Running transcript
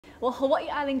Well, Hawaii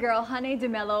Island girl Hunnay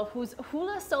Demello, whose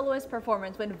hula soloist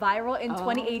performance went viral in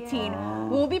 2018,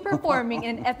 will be performing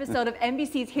in an episode of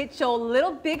NBC's hit show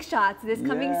Little Big Shots this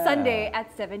coming Sunday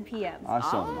at 7 p.m.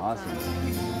 Awesome.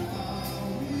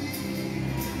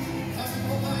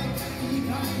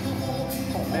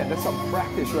 Oh man, that's some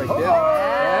practice right there.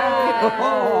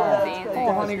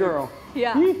 Oh, honey girl.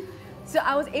 Yeah. So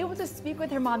I was able to speak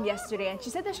with her mom yesterday, and she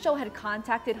said the show had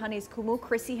contacted Hunnay's kumu,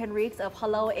 Chrissy Henriques of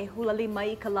Halau e Hulali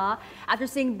Mai Kala after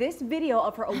seeing this video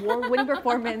of her award-winning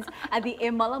performance at the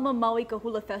Emalama Maui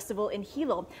Kahula Festival in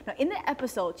Hilo. Now, in the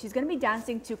episode, she's going to be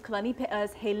dancing to Kalani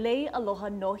Pe'a's Hele Aloha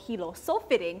no Hilo. So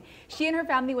fitting. She and her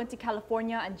family went to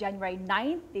California on January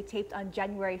 9th. They taped on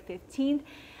January 15th.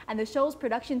 And the show's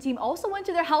production team also went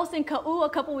to their house in Ka'u a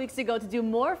couple weeks ago to do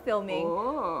more filming.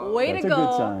 Way to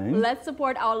go. Let's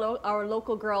support our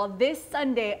local girl this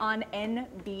Sunday on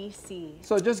NBC.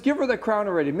 So just give her the crown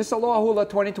already. Miss Aloha Hula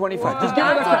 2025. Whoa. Just give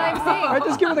her the crown. That's what I'm saying. All right,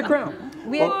 just give her the crown. Oh,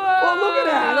 look at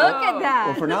that. Look at that.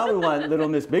 Well, for now, we want Little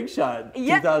Miss Big Shot.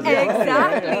 Yeah, 2000.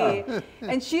 exactly.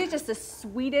 And she is just the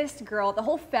sweetest girl. The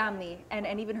whole family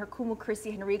and even her kumu,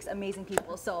 Chrissy Henriques, amazing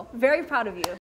people. So very proud of you.